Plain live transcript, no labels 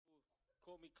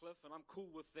me Cliff, and I'm cool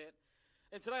with that.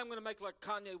 And today I'm going to make like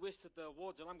Kanye West at the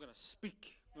awards, and I'm going to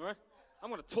speak, all right?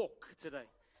 I'm going to talk today.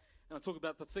 And I'll talk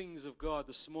about the things of God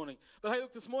this morning. But hey,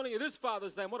 look, this morning it is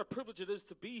Father's Day, and what a privilege it is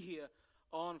to be here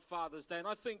on Father's Day. And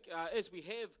I think as we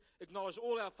have acknowledged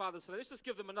all our fathers today, let's just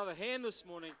give them another hand this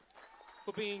morning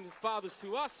for being fathers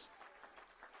to us.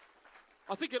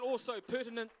 I think it also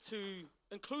pertinent to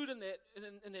include in that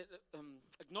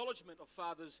acknowledgement of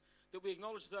fathers that we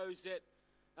acknowledge those that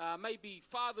may be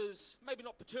fathers, maybe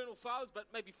not paternal fathers, but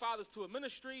maybe fathers to a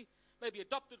ministry, maybe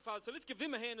adopted fathers. So let's give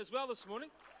them a hand as well this morning.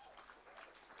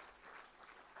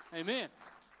 Amen.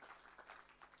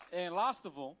 And last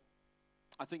of all,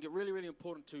 I think it really, really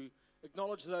important to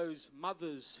acknowledge those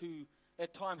mothers who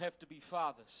at times have to be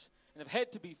fathers and have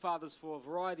had to be fathers for a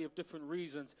variety of different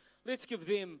reasons. Let's give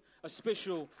them a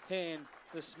special hand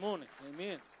this morning.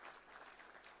 Amen.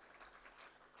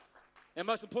 And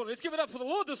most important, let's give it up for the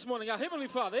Lord this morning, our Heavenly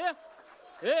Father. Yeah?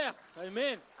 Yeah.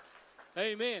 Amen.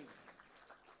 Amen.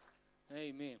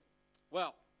 Amen.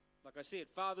 Well, like I said,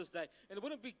 Father's Day. And it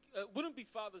wouldn't be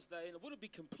Father's Day, and it wouldn't be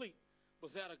complete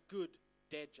without a good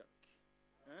dad joke.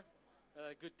 Huh?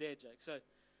 A good dad joke. So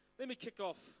let me kick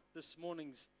off this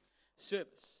morning's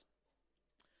service.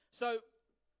 So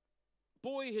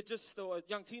a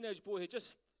young teenage boy had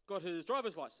just got his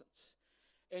driver's license.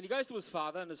 And he goes to his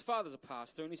father, and his father's a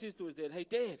pastor, and he says to his dad, "Hey,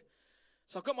 Dad,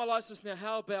 so I've got my license now.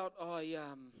 How about I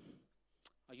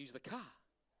use the car?"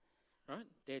 Right?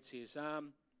 Dad says,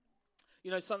 "Son,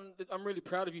 I'm really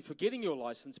proud of you for getting your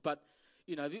license, but,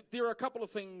 there are a couple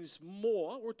of things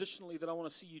more or additionally that I want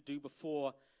to see you do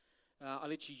before I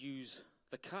let you use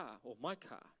the car or my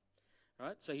car."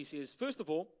 Right? So he says, "First of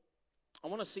all, I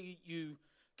want to see you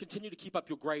continue to keep up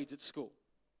your grades at school.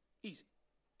 Easy.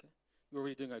 Okay? You're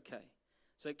already doing okay.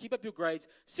 So keep up your grades.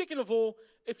 Second of all,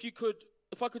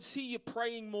 if I could see you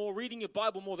praying more, reading your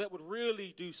Bible more, that would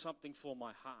really do something for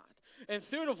my heart. And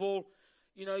third of all,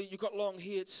 you've got long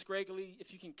hair, it's scraggly.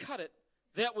 If you can cut it,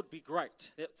 that would be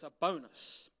great. That's a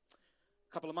bonus."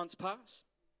 A couple of months pass.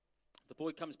 The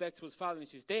boy comes back to his father and he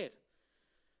says, "Dad,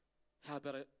 how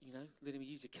about letting me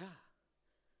use your car?"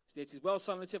 His dad says, "Well,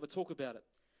 son, let's have a talk about it.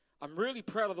 I'm really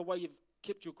proud of the way you've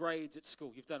kept your grades at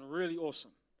school. You've done really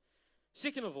awesome.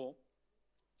 Second of all,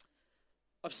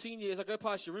 I've seen you as I go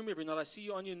past your room every night. I see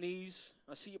you on your knees.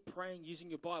 I see you praying, using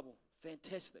your Bible.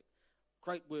 Fantastic.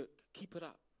 Great work. Keep it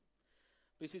up."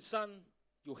 But he said, "Son,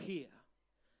 your hair.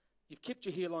 You've kept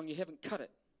your hair long. You haven't cut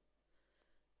it."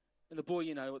 And the boy,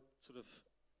 sort of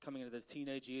coming into those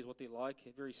teenage years, what they're like,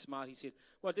 very smart. He said,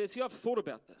 "Well, Dad, see, I've thought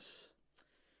about this."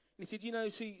 And he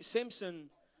said,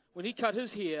 Samson, when he cut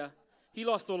his hair, he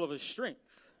lost all of his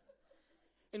strength.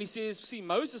 And he says, see,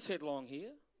 Moses had long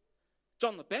hair.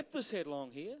 John the Baptist had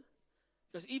long hair.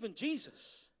 Because even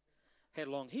Jesus had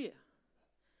long hair."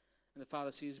 And the father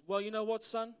says, "Well, you know what,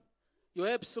 son? You're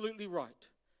absolutely right.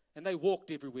 And they walked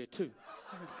everywhere too."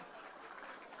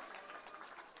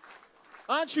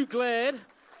 Aren't you glad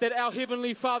that our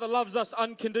Heavenly Father loves us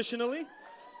unconditionally?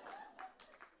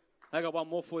 I got one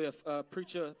more for you. A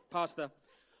pastor,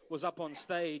 was up on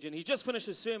stage, and he just finished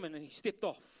his sermon, and he stepped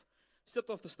off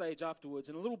the stage afterwards,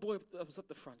 and a little boy was at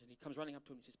the front, and he comes running up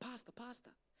to him and says,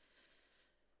 Pastor.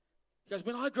 He goes,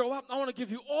 "When I grow up, I want to give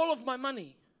you all of my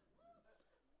money."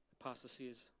 The pastor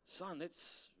says, "Son,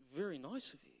 that's very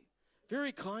nice of you,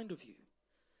 very kind of you.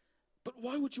 But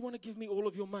why would you want to give me all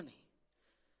of your money?"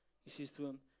 He says to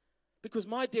him, "Because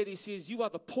my daddy says you are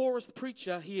the poorest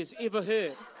preacher he has ever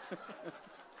heard."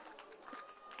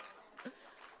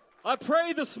 I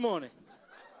pray this morning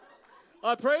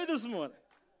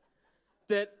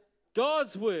that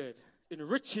God's word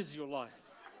enriches your life.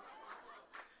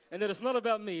 And that it's not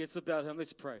about me, it's about him.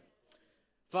 Let's pray.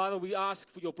 Father, we ask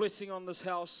for your blessing on this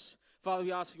house. Father,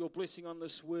 we ask for your blessing on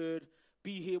this word.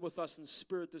 Be here with us in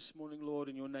spirit this morning, Lord.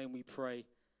 In your name we pray.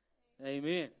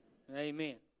 Amen.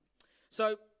 Amen.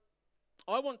 So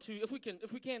I want to, if we can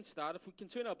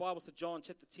turn our Bibles to John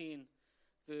chapter 10,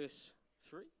 verse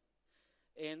 3.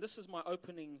 And this is my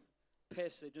opening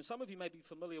passage. And some of you may be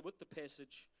familiar with the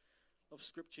passage of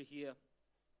Scripture here.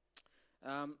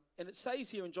 And it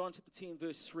says here in John chapter 10,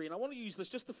 verse 3, and I want to use this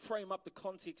just to frame up the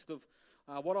context of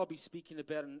what I'll be speaking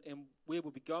about and where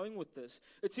we'll be going with this.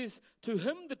 It says, "To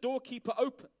him the doorkeeper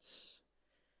opens,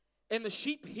 and the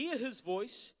sheep hear his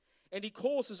voice, and he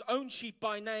calls his own sheep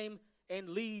by name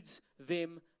and leads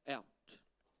them out."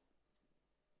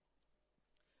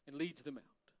 And leads them out.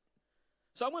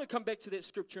 So I'm going to come back to that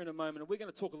scripture in a moment, and we're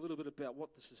going to talk a little bit about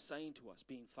what this is saying to us,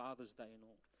 being Father's Day and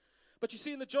all. But you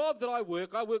see, in the job that I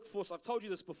work for, so I've told you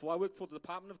this before, I work for the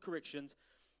Department of Corrections,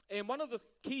 and one of the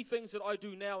key things that I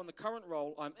do now in the current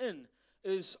role I'm in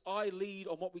is I lead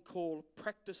on what we call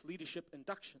practice leadership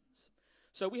inductions.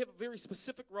 So we have a very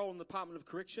specific role in the Department of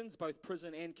Corrections, both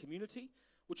prison and community,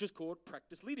 which is called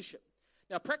practice leadership.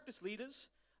 Now, practice leaders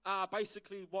are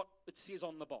basically what it says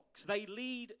on the box. They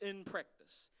lead in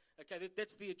practice. Okay,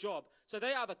 that's their job. So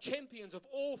they are the champions of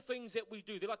all things that we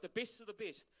do. They're like the best of the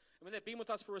best. And when they've been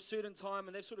with us for a certain time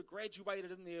and they've sort of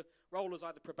graduated in their role as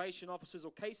either probation officers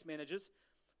or case managers,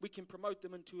 we can promote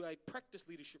them into a practice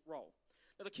leadership role.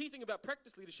 Now, the key thing about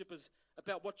practice leadership is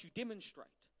about what you demonstrate.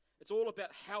 It's all about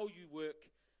how you work,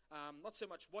 not so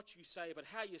much what you say, but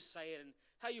how you say it and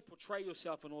how you portray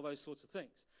yourself and all those sorts of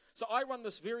things. So I run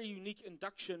this very unique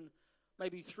induction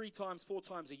maybe 3 times, 4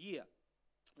 times a year.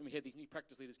 And we have these new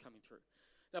practice leaders coming through.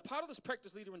 Now, part of this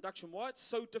practice leader induction, why it's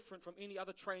so different from any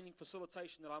other training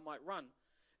facilitation that I might run,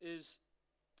 is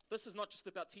this is not just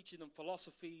about teaching them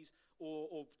philosophies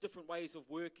or different ways of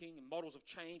working and models of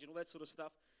change and all that sort of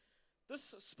stuff.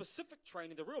 This specific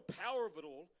training, the real power of it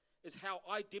all, is how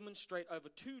I demonstrate over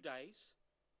 2 days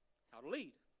how to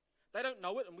lead. They don't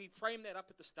know it, and we frame that up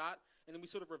at the start, and then we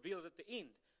sort of reveal it at the end,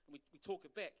 and we talk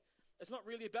it back. It's not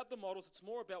really about the models, it's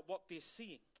more about what they're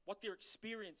seeing, what they're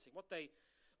experiencing,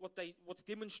 what's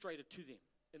demonstrated to them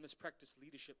in this practice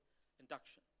leadership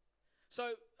induction.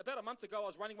 So about a month ago, I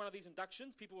was running one of these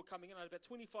inductions. People were coming in. I had about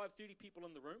 25, 30 people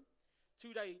in the room,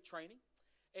 2-day training.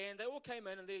 And they all came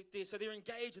in, and they're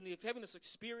engaged, and they're having this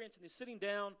experience, and they're sitting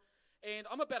down. And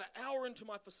I'm about an hour into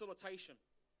my facilitation.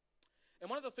 And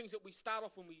one of the things that we start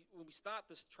off when we start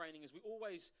this training is we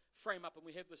always frame up, and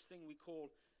we have this thing we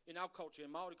call, in our culture, in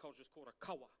Māori culture, it's called a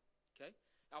kawa. Okay?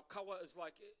 Our kawa is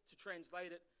like, to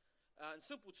translate it in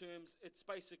simple terms, it's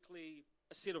basically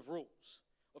a set of rules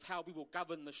of how we will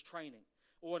govern this training,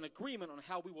 or an agreement on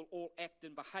how we will all act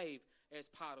and behave as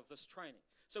part of this training.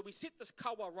 So we set this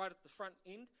kawa right at the front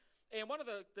end, and one of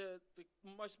the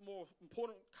most more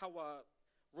important kawa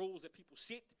rules that people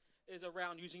set is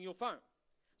around using your phone.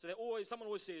 So someone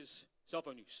always says, cell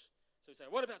phone use. So we say,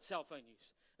 what about cell phone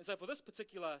use? And so for this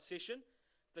particular session,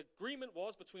 the agreement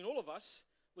was between all of us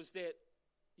was that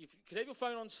you could have your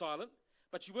phone on silent,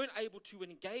 but you weren't able to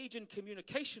engage in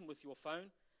communication with your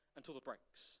phone until the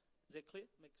breaks. Is that clear?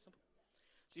 Make it simple.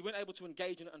 So you weren't able to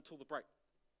engage in it until the break.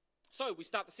 So we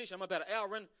start the session. I'm about an hour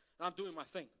in, and I'm doing my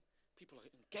thing. People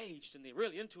are engaged, and they're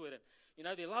really into it,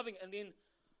 and they're loving it. And then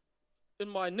in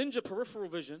my ninja peripheral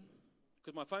vision,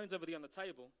 because my phone's over there on the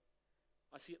table,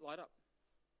 I see it light up.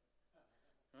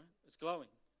 Right? It's glowing.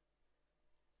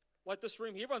 Like this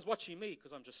room here, everyone's watching me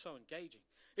because I'm just so engaging.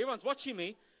 Everyone's watching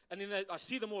me, and then I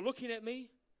see them all looking at me.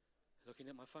 They're looking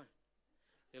at my phone.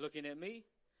 They're looking at me.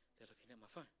 They're looking at my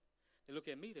phone. They look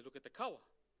at me. They look at the kawa.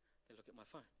 They look at my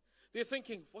phone. They're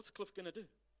thinking, what's Cliff going to do?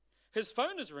 His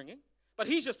phone is ringing, but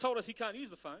he's just told us he can't use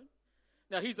the phone.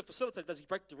 Now, he's the facilitator. Does he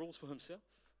break the rules for himself?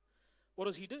 What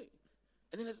does he do?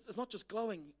 And then it's not just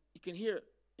glowing. You can hear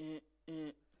it.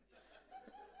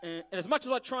 And as much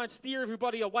as I try and steer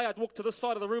everybody away, I'd walk to this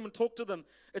side of the room and talk to them.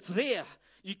 It's there.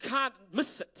 You can't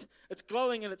miss it. It's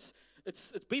glowing and it's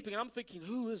beeping. And I'm thinking,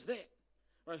 who is that?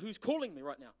 Right? Who's calling me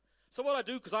right now? So what I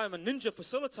do, because I am a ninja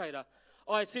facilitator,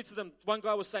 I said to them, one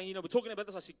guy was saying, we're talking about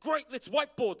this. I said, great, let's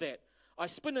whiteboard that. I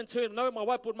spin and turn, know my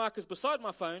whiteboard marker's beside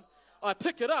my phone. I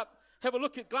pick it up, have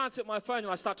a glance at my phone, and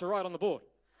I start to write on the board.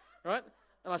 Right?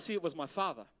 And I see it was my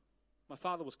father. My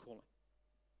father was calling.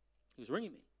 He was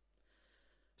ringing me.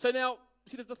 So now,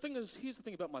 see, the thing is, here's the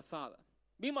thing about my father.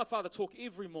 Me and my father talk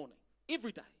every morning.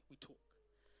 Every day we talk.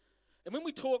 And when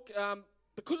we talk,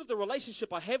 because of the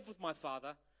relationship I have with my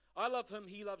father, I love him,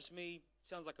 he loves me.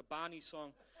 Sounds like a Barney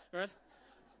song, right?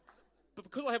 But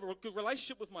because I have a good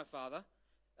relationship with my father,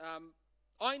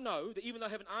 I know that even though I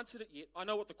haven't answered it yet, I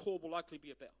know what the call will likely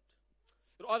be about.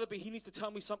 It'll either be he needs to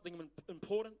tell me something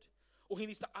important, or he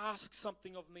needs to ask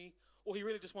something of me, or he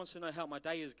really just wants to know how my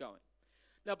day is going.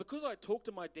 Now, because I talked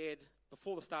to my dad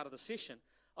before the start of the session,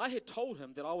 I had told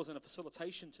him that I was in a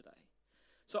facilitation today.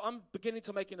 So I'm beginning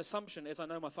to make an assumption as I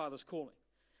know my father's calling.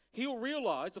 He'll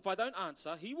realize, if I don't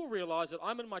answer, he will realize that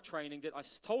I'm in my training that I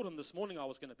told him this morning I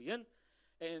was going to be in.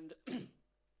 And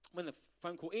when the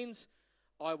phone call ends,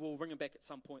 I will ring him back at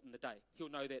some point in the day. He'll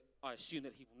know that. I assume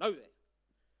that he will know that.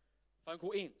 Phone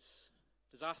call ends.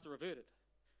 Disaster averted.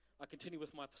 I continue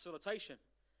with my facilitation.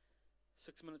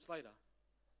 6 minutes later,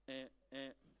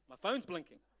 my phone's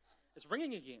blinking. It's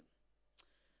ringing again.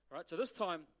 Right, so this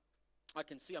time I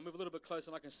can see, I move a little bit closer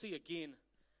and I can see again,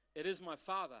 it is my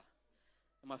father,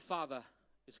 and my father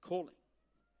is calling.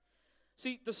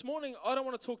 See, this morning I don't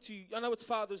want to talk to you, I know it's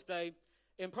Father's Day,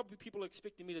 and probably people are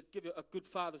expecting me to give you a good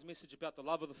father's message about the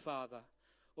love of the Father,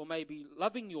 or maybe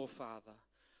loving your father,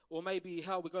 or maybe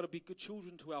how we've got to be good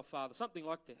children to our Father, something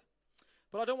like that.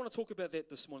 But I don't want to talk about that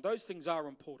this morning. Those things are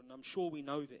important. I'm sure we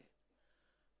know that.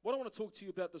 What I want to talk to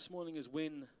you about this morning is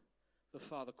when the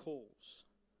Father calls.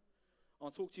 I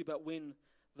want to talk to you about when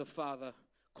the Father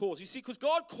calls. You see, because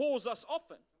God calls us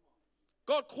often.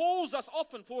 God calls us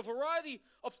often for a variety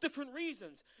of different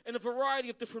reasons, in a variety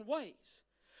of different ways.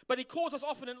 But He calls us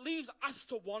often and leaves us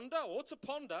to wonder or to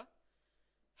ponder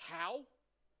how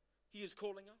He is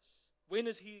calling us. When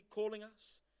is He calling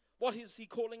us? What is He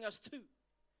calling us to?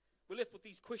 We're left with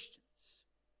these questions.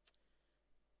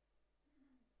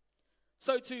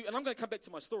 And I'm going to come back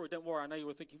to my story. Don't worry, I know you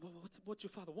were thinking, well, what's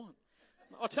your father want?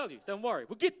 I'll tell you, don't worry.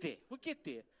 We'll get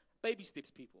there. Baby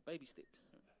steps, people, baby steps.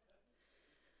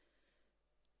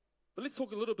 But let's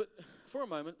talk a little bit, for a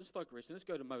moment, let's digress, and let's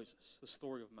go to Moses, the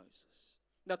story of Moses.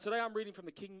 Now, today I'm reading from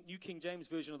the New King James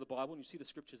Version of the Bible, and you see the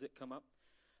scriptures that come up.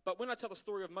 But when I tell the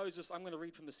story of Moses, I'm going to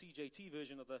read from the CJT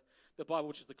version of the Bible,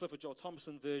 which is the Clifford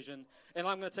Thompson version, and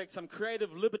I'm going to take some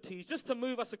creative liberties just to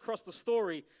move us across the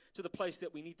story to the place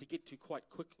that we need to get to quite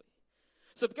quickly.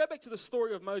 So go back to the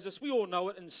story of Moses. We all know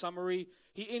it in summary.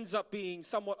 He ends up being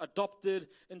somewhat adopted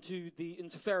into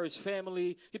Pharaoh's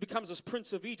family. He becomes this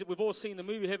prince of Egypt. We've all seen the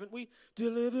movie, haven't we?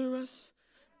 Deliver us.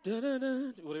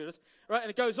 Da-da-da. Whatever it is. Right? And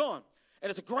it goes on. And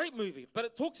it's a great movie. But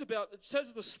it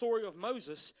says the story of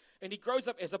Moses, and he grows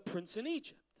up as a prince in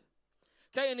Egypt.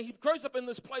 Okay, and he grows up in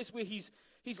this place where he's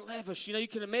lavish. You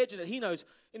can imagine it. He knows,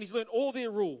 and he's learned all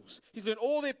their rules. He's learned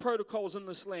all their protocols in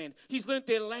this land. He's learned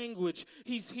their language.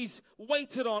 He's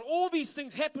waited on. All these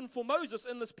things happen for Moses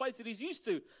in this place that he's used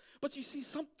to. But you see,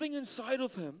 something inside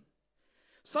of him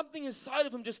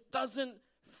just doesn't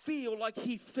feel like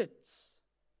he fits.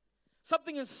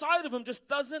 Something inside of him just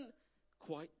doesn't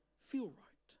quite feel right.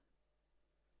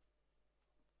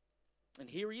 And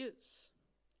here he is.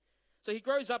 So he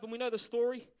grows up, and we know the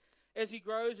story as he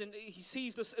grows, and he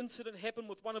sees this incident happen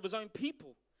with one of his own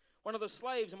people. One of the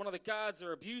slaves and one of the guards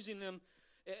are abusing him,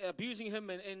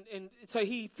 and so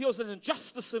he feels an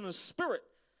injustice in his spirit.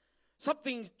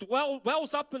 Something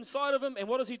wells up inside of him, and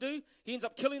what does he do? He ends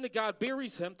up killing the guard,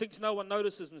 buries him, thinks no one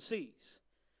notices and sees.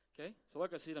 Okay, so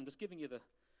like I said, I'm just giving you the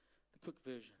quick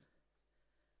version.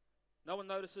 No one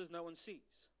notices, no one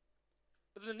sees.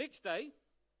 But then the next day,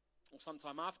 or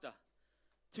sometime after,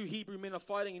 two Hebrew men are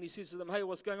fighting, and he says to them, hey,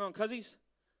 what's going on, cuzzies?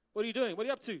 What are you doing? What are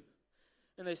you up to?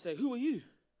 And they say, who are you?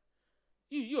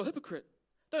 You're a hypocrite.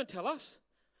 Don't tell us.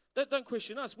 Don't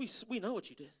question us. We know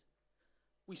what you did.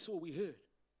 We saw, we heard.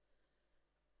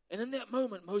 And in that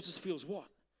moment, Moses feels what?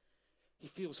 He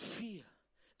feels fear.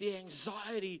 The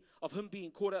anxiety of him being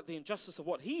caught out, the injustice of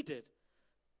what he did.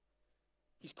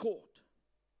 He's caught.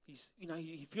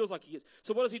 He feels like he is.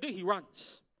 So what does he do? He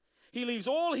runs. He leaves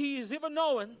all he has ever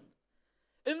known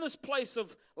in this place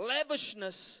of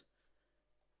lavishness,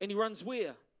 and he runs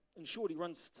where? In short, he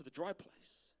runs to the dry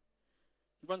place.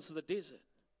 He runs to the desert,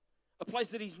 a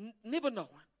place that he's never known,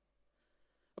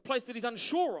 a place that he's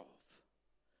unsure of.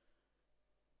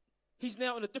 He's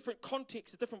now in a different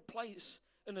context, a different place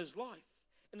in his life,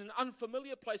 in an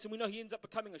unfamiliar place, and we know he ends up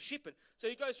becoming a shepherd. So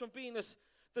he goes from being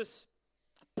this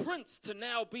prince to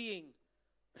now being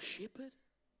a shepherd,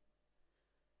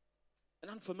 an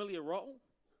unfamiliar role.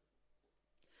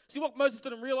 See, what Moses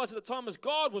didn't realize at the time is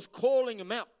God was calling him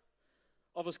out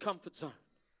of his comfort zone.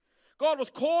 God was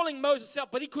calling Moses out,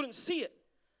 but he couldn't see it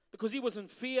because he was in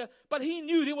fear. But he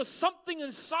knew there was something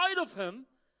inside of him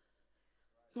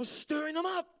that was stirring him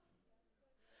up.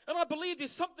 And I believe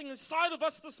there's something inside of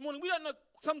us this morning. We don't know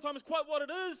sometimes quite what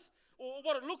it is or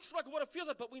what it looks like or what it feels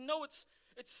like, but we know it's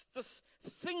this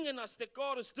thing in us that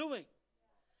God is doing.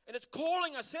 And it's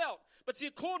calling us out. But see,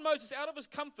 it called Moses out of his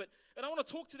comfort. And I want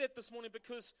to talk to that this morning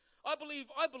because I believe,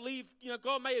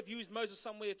 God may have used Moses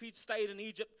somewhere. If he'd stayed in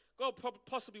Egypt, God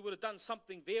possibly would have done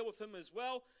something there with him as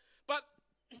well. But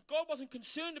God wasn't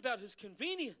concerned about his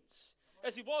convenience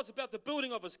as he was about the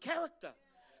building of his character.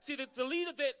 See, the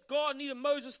leader that God needed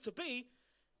Moses to be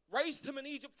raised him in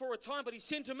Egypt for a time, but he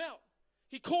sent him out.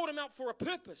 He called him out for a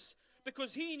purpose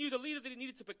because he knew the leader that he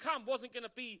needed to become wasn't going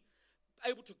to be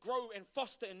able to grow and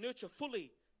foster and nurture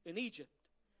fully in Egypt.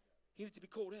 He needed to be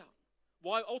called out.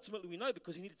 Why? Ultimately, we know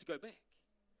because he needed to go back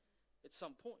at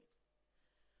some point.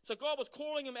 So God was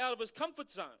calling him out of his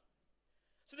comfort zone.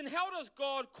 So then how does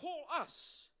God call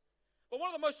us? Well,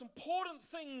 one of the most important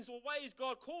things or ways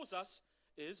God calls us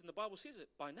is, and the Bible says it,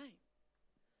 by name.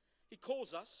 He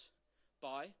calls us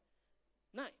by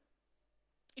name.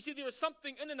 You see, there is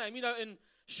something in a name. In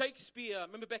Shakespeare, I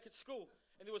remember back at school,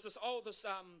 and there was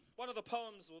one of the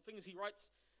poems or things he writes,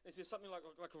 it says something like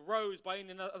a rose by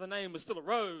any other name was still a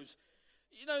rose.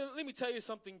 Let me tell you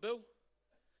something, Bill.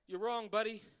 You're wrong,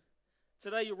 buddy.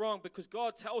 Today you're wrong because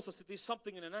God tells us that there's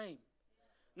something in a name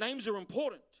Names are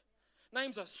important.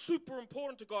 Names are super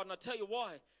important to God, and I'll tell you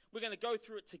why. We're going to go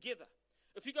through it together.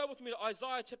 If you go with me to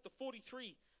Isaiah chapter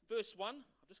 43, verse 1. I'm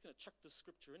just going to chuck this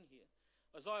scripture in here.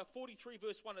 Isaiah 43,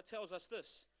 verse 1, it tells us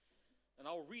this. And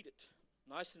I'll read it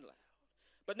nice and loud.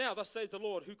 But now, thus says the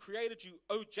Lord, who created you,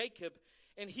 O Jacob,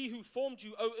 and he who formed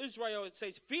you, O Israel, it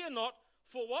says, fear not,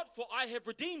 for what? For I have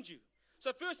redeemed you.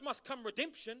 So first must come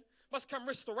redemption, must come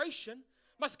restoration,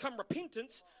 must come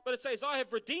repentance. But it says, I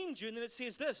have redeemed you. And then it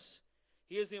says this.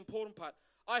 Here's the important part.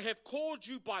 I have called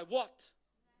you by what?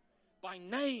 By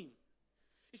name.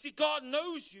 You see, God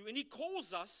knows you and he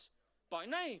calls us by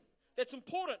name. That's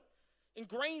important.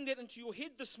 Ingrain that into your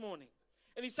head this morning.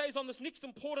 And he says on this next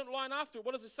important line after it,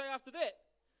 what does it say after that?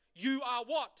 You are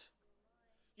what?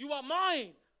 You are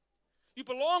mine. You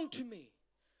belong to me.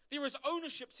 There is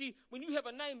ownership. See, when you have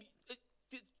a name,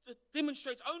 it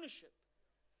demonstrates ownership.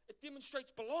 It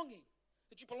demonstrates belonging,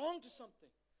 that you belong to something.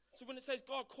 So when it says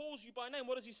God calls you by name,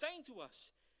 what is he saying to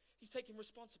us? He's taking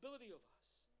responsibility of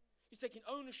us. He's taking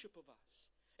ownership of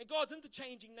us. And God's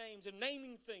interchanging names and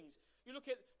naming things. You look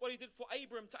at what he did for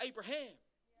Abram to Abraham.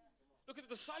 Look at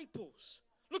the disciples.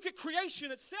 Look at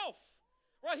creation itself.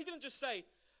 Right? He didn't just say,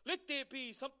 let there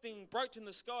be something bright in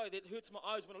the sky that hurts my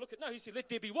eyes when I look at it. No, he said, let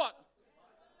there be what?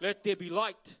 Let there be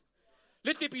light.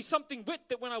 Let there be something wet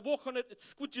that when I walk on it, it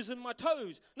squidges in my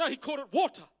toes. No, he called it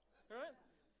water. Right?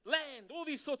 Land, all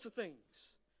these sorts of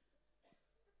things.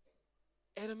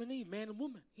 Adam and Eve, man and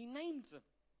woman, he named them.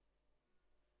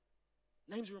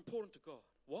 Names are important to God.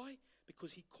 Why?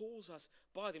 Because he calls us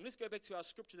by them. Let's go back to our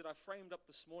scripture that I framed up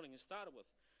this morning and started with,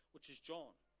 which is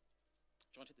John.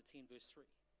 John chapter 10, verse 3.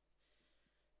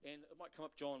 And it might come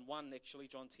up John 1, actually,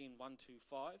 John 10, 1 to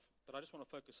 5. But I just want to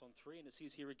focus on 3, and it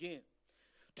says here again.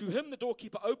 To him the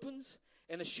doorkeeper opens,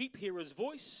 and the sheep hear his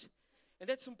voice. And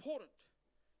that's important.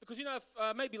 Because, you know,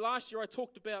 maybe last year I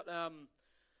talked about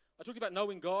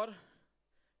knowing God.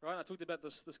 Right? I talked about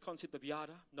this concept of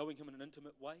yada, knowing him in an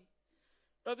intimate way.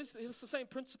 Right? It's the same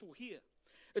principle here.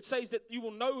 It says that you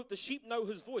will know, the sheep know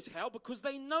his voice. How? Because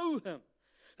they know him.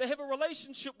 They have a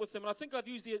relationship with him. And I think I've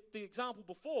used the example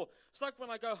before. It's like when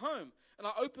I go home and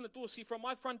I open the door. See, from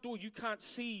my front door, you can't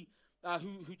see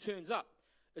who turns up.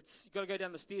 You've got to go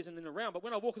down the stairs and then around. But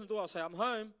when I walk in the door, I'll say, I'm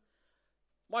home.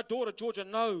 My daughter, Georgia,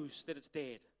 knows that it's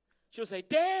Dad. She'll say,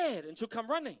 Dad, and she'll come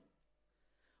running.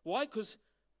 Why? Because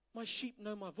my sheep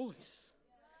know my voice.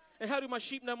 And how do my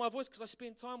sheep know my voice? Because I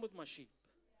spend time with my sheep.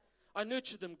 I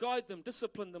nurture them, guide them,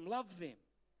 discipline them, love them.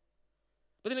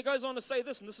 But then it goes on to say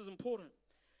this, and this is important.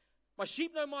 My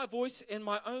sheep know my voice, and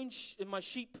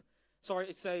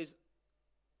it says,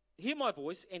 hear my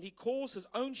voice, and he calls his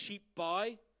own sheep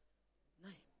by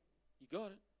name. You got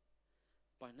it?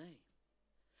 By name.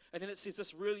 And then it says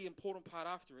this really important part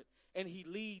after it, and he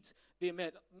leads them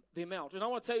out. And I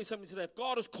want to tell you something today. If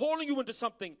God is calling you into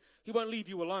something, he won't leave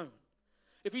you alone.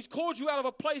 If he's called you out of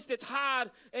a place that's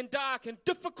hard and dark and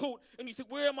difficult, and you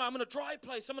think, where am I? I'm in a dry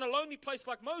place. I'm in a lonely place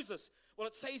like Moses. Well,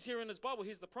 it says here in his Bible,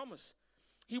 here's the promise.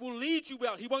 He will lead you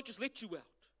out. He won't just let you out.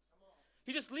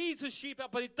 He just leads his sheep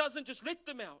out, but he doesn't just let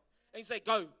them out and say,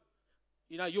 go.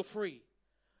 You know, you're free.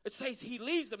 It says he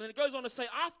leads them. And it goes on to say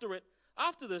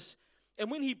after this, and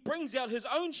when he brings out his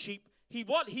own sheep, he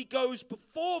goes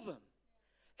before them.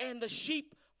 And the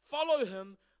sheep follow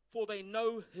him, for they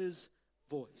know his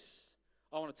voice.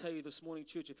 I want to tell you this morning,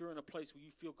 church, if you're in a place where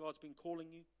you feel God's been calling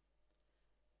you,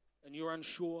 and you're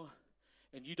unsure,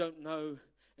 and you don't know,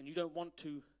 and you don't want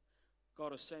to,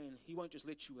 God is saying he won't just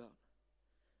let you out.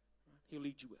 Right? He'll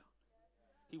lead you out.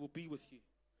 He will be with you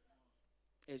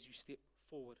as you step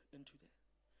forward into that.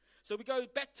 So we go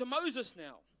back to Moses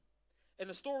now. And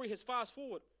the story has fast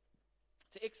forward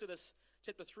to Exodus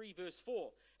chapter 3, verse 4.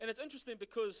 And it's interesting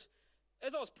because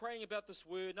as I was praying about this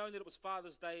word, knowing that it was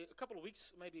Father's Day, a couple of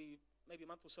weeks, maybe a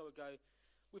month or so ago,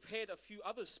 we've had a few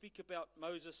others speak about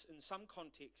Moses in some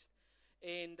context.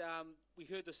 And we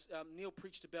heard this, Neil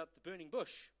preached about the burning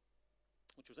bush,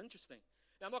 which was interesting.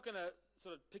 Now, I'm not going to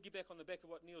sort of piggyback on the back of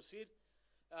what Neil said,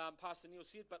 Pastor Neil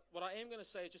said, but what I am going to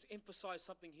say is just emphasize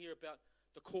something here about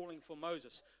the calling for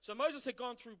Moses. So Moses had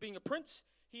gone through being a prince.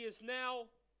 He is now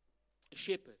a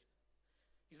shepherd.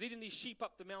 He's leading these sheep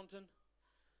up the mountain.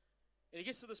 And he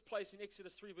gets to this place in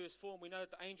Exodus 3, verse 4, and we know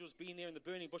that the angels being there and the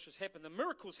burning bushes happen. The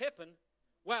miracles happen.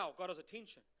 Wow, God has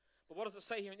attention. But what does it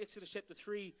say here in Exodus chapter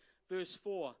 3, verse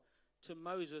 4? To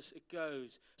Moses it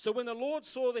goes, so when the Lord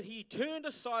saw that he turned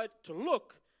aside to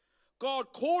look,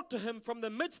 God called to him from the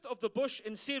midst of the bush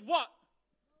and said, what?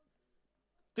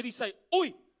 Did he say,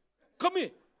 oi, come here?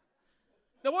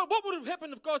 Now what would have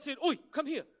happened if God said, oi, come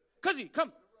here? Kazi,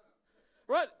 come.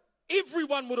 Right?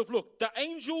 Everyone would have looked. The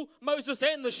angel, Moses,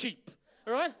 and the sheep.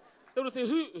 All right? They would have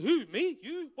thought, who, me,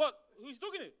 you, what, who's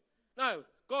talking to? No,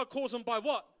 God calls him by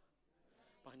what?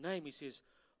 By name. He says,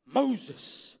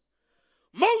 Moses.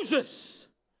 Moses.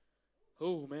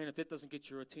 Oh, man, if that doesn't get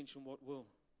your attention, what will?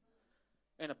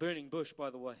 And a burning bush, by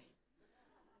the way.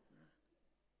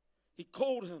 He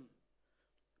called him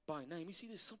by name. You see,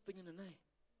 there's something in the name.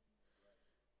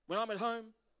 When I'm at home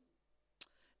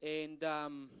and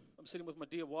I'm sitting with my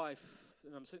dear wife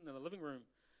and I'm sitting in the living room,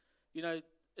 you know,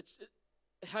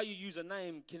 how you use a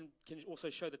name can also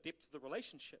show the depth of the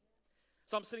relationship.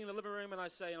 So I'm sitting in the living room and I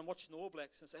say, and I'm watching the All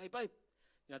Blacks, and I say, hey, babe.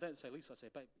 You know, I don't say Lisa, I say,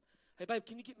 babe. Hey, babe,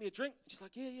 can you get me a drink? And she's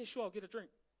like, yeah, sure, I'll get a drink.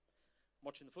 I'm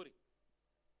watching the footy.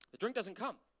 The drink doesn't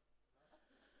come.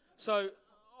 So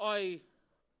I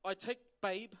take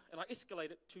babe and I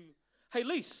escalate it to, hey,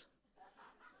 Lise.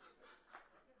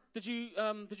 Did you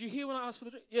hear when I asked for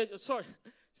the drink? Yeah,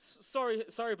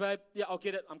 sorry, babe. Yeah, I'll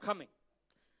get it. I'm coming.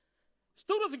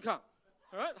 Still doesn't come.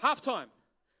 All right, half time.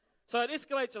 So it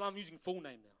escalates and I'm using full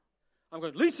name now. I'm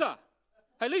going, Lisa.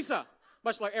 Hey, Lisa.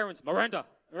 Much like Aaron's, Miranda.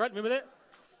 All right, remember that?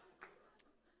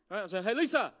 All right, I'm saying, hey,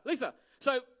 Lisa.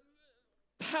 So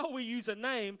how we use a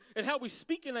name and how we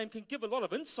speak a name can give a lot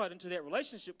of insight into that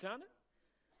relationship, can't it?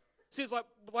 See, it's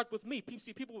like with me.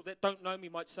 People that don't know me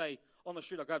might say, on the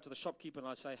street, I go up to the shopkeeper and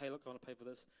I say, hey, look, I want to pay for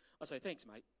this. I say, thanks,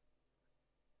 mate.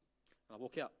 And I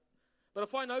walk out. But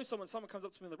if I know someone comes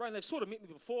up to me in the road, they've sort of met me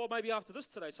before, maybe after this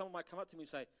today, someone might come up to me and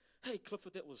say, hey,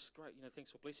 Clifford, that was great. You know,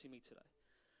 thanks for blessing me today.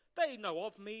 They know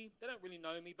of me. They don't really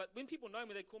know me. But when people know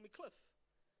me, they call me Cliff.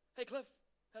 Hey, Cliff,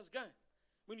 how's it going?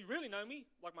 When you really know me,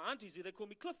 like my aunties do, they call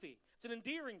me Cliffy. It's an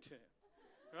endearing term,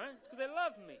 right? It's because they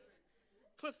love me.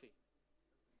 Cliffy.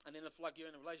 And then if like you're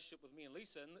in a relationship with me and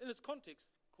Lisa, and in its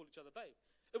context, call each other babe.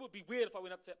 It would be weird if I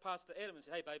went up to Pastor Adam and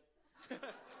said, hey, babe.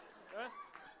 Right?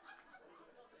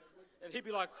 And he'd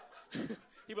be like,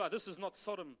 this is not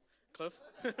Sodom, Cliff.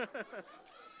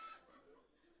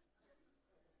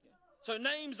 So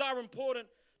names are important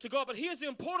to God. But here's the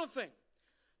important thing.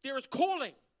 There is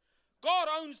calling. God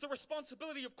owns the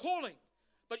responsibility of calling.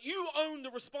 But you own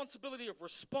the responsibility of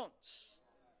response.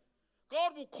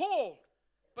 God will call.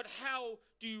 But how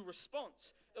do you respond?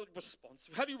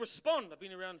 How do you respond? I've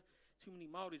been around too many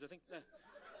Māoris, I think. No.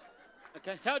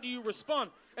 Okay, how do you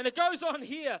respond? And it goes on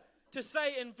here to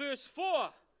say in verse 4,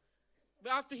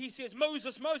 after he says,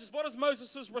 Moses, what is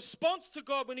Moses' response to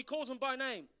God when he calls him by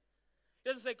name? He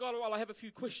doesn't say, God, well, I have a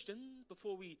few questions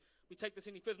before we take this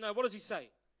any further. No, what does he say?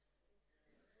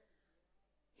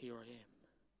 Here I am.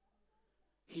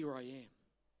 Here I am.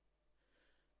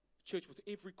 Church, with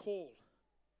every call,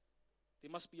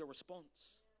 there must be a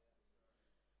response.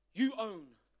 You own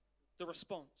the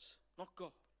response, not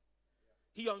God.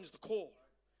 He owns the call.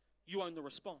 You own the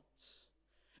response.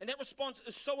 And that response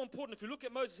is so important. If you look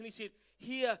at Moses and he said,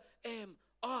 here am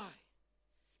I.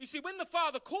 You see, when the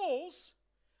Father calls,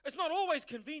 it's not always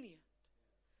convenient.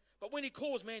 But when he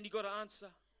calls, man, you got to answer.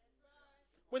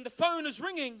 When the phone is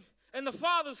ringing and the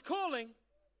Father's calling,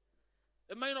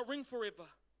 it may not ring forever.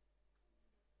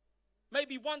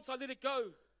 Maybe once I let it go.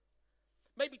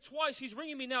 Maybe twice he's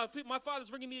ringing me now. If my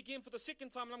Father's ringing me again for the second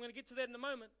time, and I'm going to get to that in a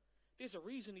moment, there's a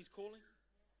reason he's calling.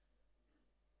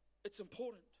 It's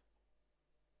important.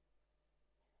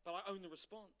 But I own the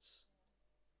response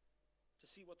to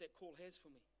see what that call has for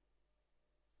me.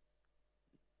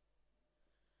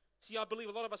 See, I believe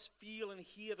a lot of us feel and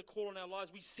hear the call in our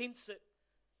lives. We sense it.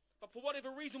 But for whatever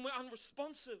reason, we're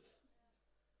unresponsive.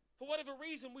 For whatever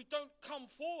reason, we don't come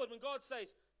forward when God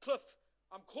says, Cliff,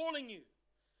 I'm calling you.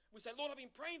 We say, Lord, I've been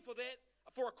praying for that,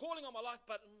 for a calling on my life,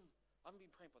 but I haven't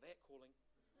been praying for that calling.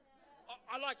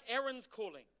 I like Aaron's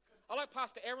calling. I like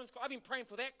Pastor Aaron's calling. I've been praying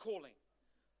for that calling.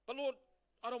 But Lord,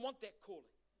 I don't want that calling.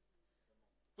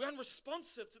 We're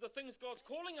unresponsive to the things God's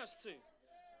calling us to.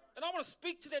 And I want to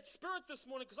speak to that spirit this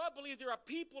morning because I believe there are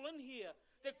people in here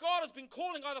that God has been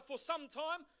calling either for some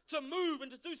time to move and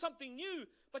to do something new,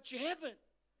 but you haven't.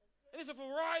 And there's a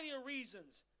variety of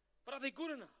reasons. But are they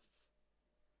good enough?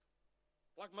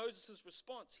 Like Moses'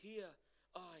 response, here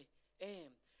I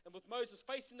am. And with Moses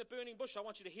facing the burning bush, I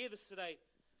want you to hear this today.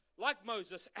 Like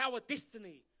Moses, our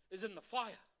destiny is in the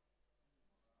fire.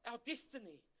 Our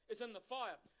destiny is in the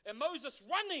fire. And Moses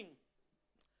running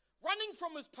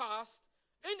from his past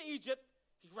in Egypt,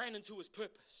 he ran into his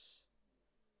purpose.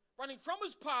 Running from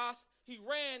his past, he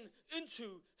ran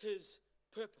into his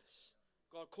purpose.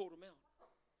 God called him out.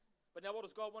 But now what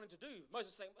does God want him to do?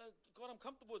 Moses saying, God, I'm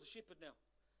comfortable as a shepherd now.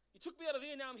 You took me out of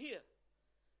there, now I'm here.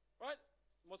 Right?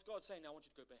 And what's God saying? Now I want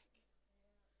you to go back.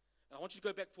 And I want you to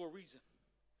go back for a reason.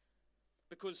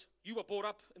 Because you were brought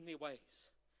up in their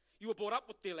ways. You were brought up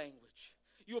with their language.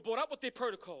 You were brought up with their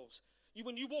protocols.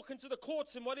 When you walk into the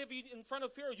courts and whatever in front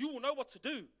of Pharaoh, you will know what to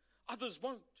do. Others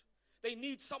won't. They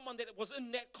need someone that was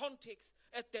in that context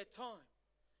at that time.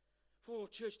 Oh,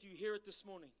 church, do you hear it this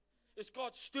morning? Is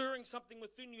God stirring something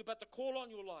within you about the call on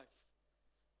your life?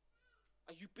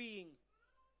 Are you being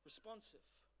responsive?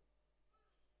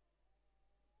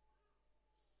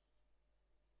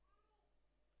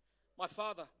 My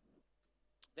father,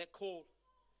 that call.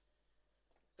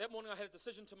 That morning I had a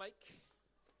decision to make.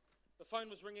 The phone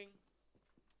was ringing.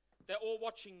 They're all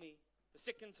watching me the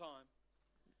second time.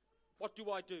 What do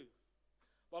I do?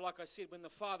 Well, like I said, when the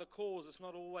Father calls, it's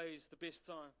not always the best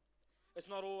time. It's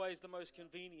not always the most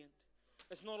convenient.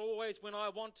 It's not always when I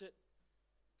want it.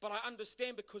 But I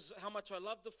understand, because how much I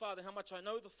love the Father, how much I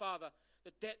know the Father,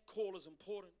 that call is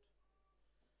important.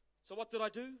 So what did I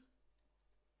do?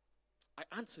 I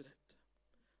answered it.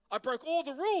 I broke all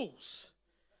the rules.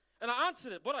 And I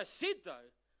answered it. What I said, though,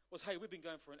 was, hey, we've been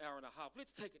going for an hour and a half.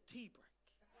 Let's take a tea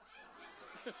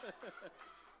break.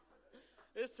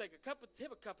 Let's have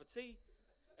a cup of tea.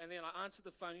 And then I answered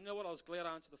the phone. You know what? I was glad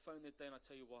I answered the phone that day, and I'll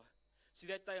tell you why. See,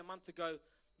 that day a month ago,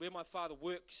 where my father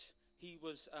works, he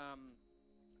was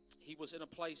in a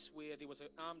place where there was an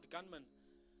armed gunman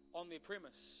on their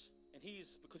premise. And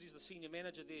because he's the senior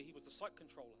manager there, he was the site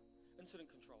controller, incident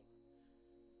controller.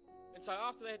 And so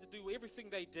after they had to do everything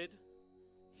they did,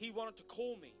 he wanted to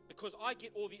call me, because I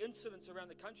get all the incidents around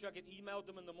the country. I get emailed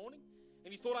them in the morning,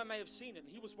 and he thought I may have seen it, and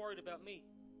he was worried about me.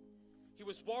 He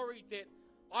was worried that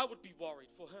I would be worried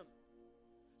for him.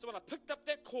 So when I picked up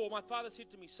that call, my father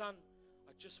said to me, son,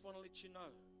 I just want to let you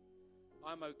know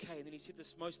I'm okay. And then he said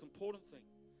this most important thing,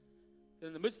 that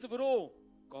in the midst of it all,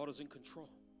 God is in control.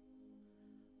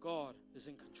 God is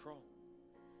in control.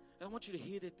 And I want you to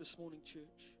hear that this morning,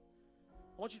 church.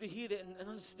 I want you to hear that and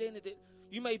understand that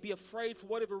you may be afraid for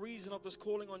whatever reason of this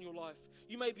calling on your life.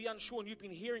 You may be unsure and you've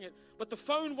been hearing it, but the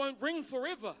phone won't ring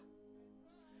forever.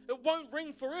 It won't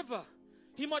ring forever.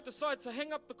 He might decide to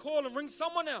hang up the call and ring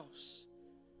someone else.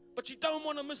 But you don't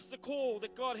want to miss the call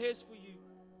that God has for you.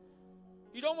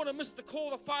 You don't want to miss the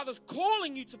call the Father's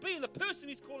calling you to be and the person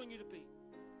He's calling you to be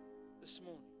this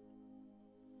morning.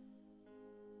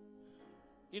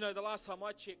 You know, the last time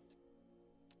I checked,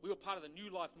 we were part of the New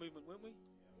Life movement, weren't we?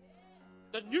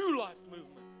 The New Life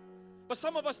movement. But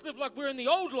some of us live like we're in the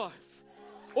old life,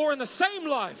 or in the same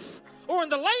life, or in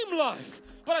the lame life.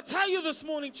 But I tell you this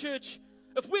morning, church,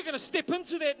 if we're going to step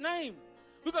into that name,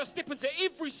 we've got to step into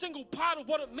every single part of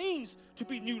what it means to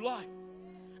be new life.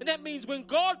 And that means when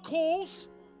God calls,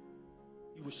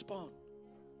 you respond.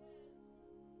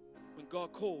 When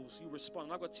God calls, you respond.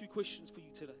 And I've got two questions for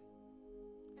you today.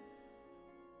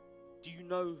 Do you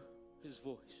know His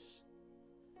voice?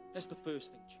 That's the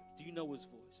first thing, church. Do you know His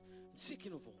voice? And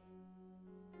second of all,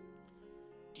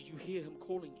 do you hear Him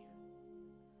calling you?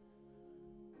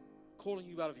 Calling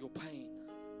you out of your pain.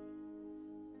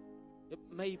 It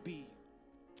may be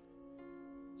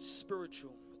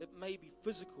spiritual. It may be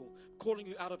physical. Calling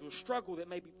you out of your struggle. That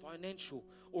may be financial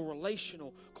or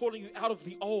relational. Calling you out of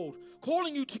the old.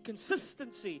 Calling you to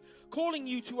consistency. Calling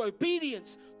you to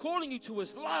obedience. Calling you to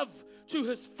His love, to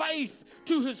His faith,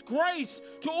 to His grace,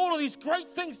 to all of these great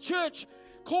things, church.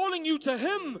 Calling you to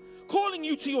Him. Calling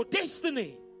you to your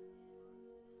destiny.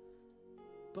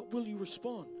 But will you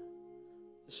respond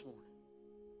this morning?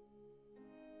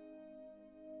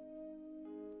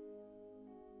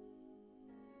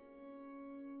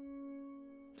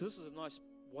 So this is a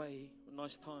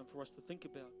nice time for us to think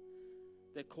about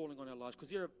that calling on our lives.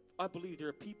 Because I believe there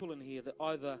are people in here that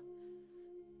either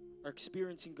are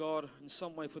experiencing God in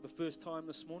some way for the first time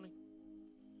this morning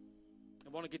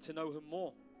and want to get to know Him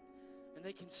more. And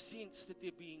they can sense that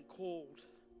they're being called,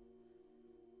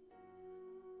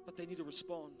 but they need to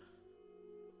respond.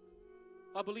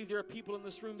 I believe there are people in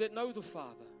this room that know the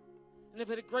Father and have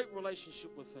had a great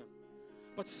relationship with Him.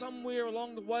 But somewhere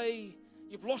along the way,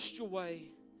 you've lost your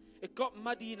way. It got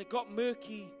muddy and it got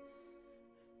murky,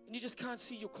 and you just can't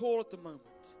see your call at the moment.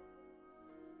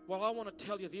 Well, I want to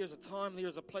tell you, there's a time, there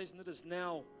is a place, and it is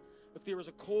now. If there is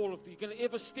a call, if you're going to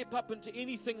ever step up into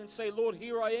anything and say, Lord,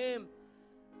 here I am,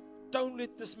 don't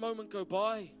let this moment go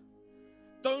by.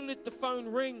 Don't let the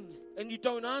phone ring and you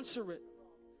don't answer it.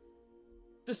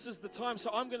 This is the time.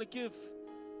 So I'm going to give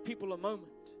people a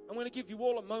moment. I'm going to give you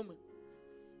all a moment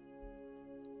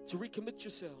to recommit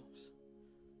yourselves,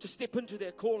 to step into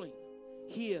their calling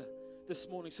here this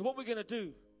morning. So what we're going to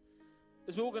do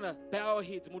is we're all going to bow our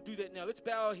heads, and we'll do that now. Let's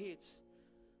bow our heads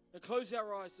and close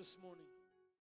our eyes this morning.